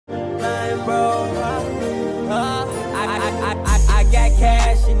been broke. I got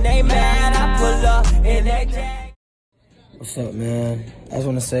cash and they mad. I pull up in that jack. What's up, man? I just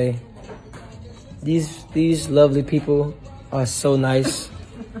want to say, these lovely people are so nice.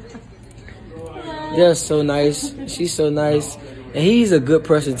 They're so nice. She's so nice. And he's a good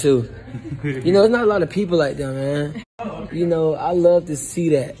person, too. You know, there's not a lot of people like that, man. You know, I love to see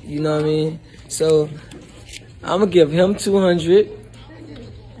that. You know what I mean? So, I'm going to give him 200.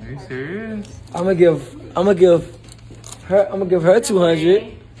 Are you serious? I'm gonna give her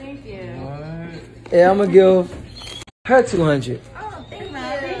 200. Thank you. What? Yeah, I'm gonna give her 200. Oh, thank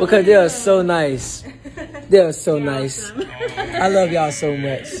you. Because they are so nice. They are so nice. I love y'all so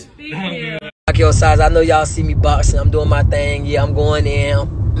much. Thank you. Osiris, I know y'all see me boxing. I'm doing my thing. Yeah, I'm going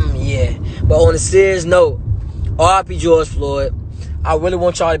in. Yeah. But on a serious note, R.I.P. George Floyd. I really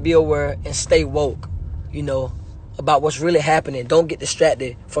want y'all to be aware and stay woke, you know, about what's really happening. Don't get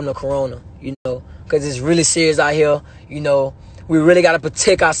distracted from the corona, you know, because it's really serious out here. You know, we really got to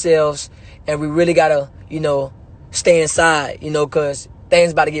protect ourselves, and we really got to, you know, stay inside, you know, because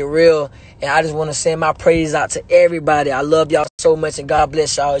things about to get real. And I just want to send my praise out to everybody. I love y'all so much, and God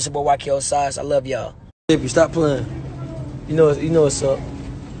bless y'all. It's your boy YK Osiris. I love y'all. If you stop playing, you know what's up.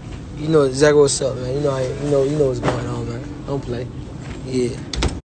 You know exactly what's up, man. You know what's going on, man. Don't play. Yeah.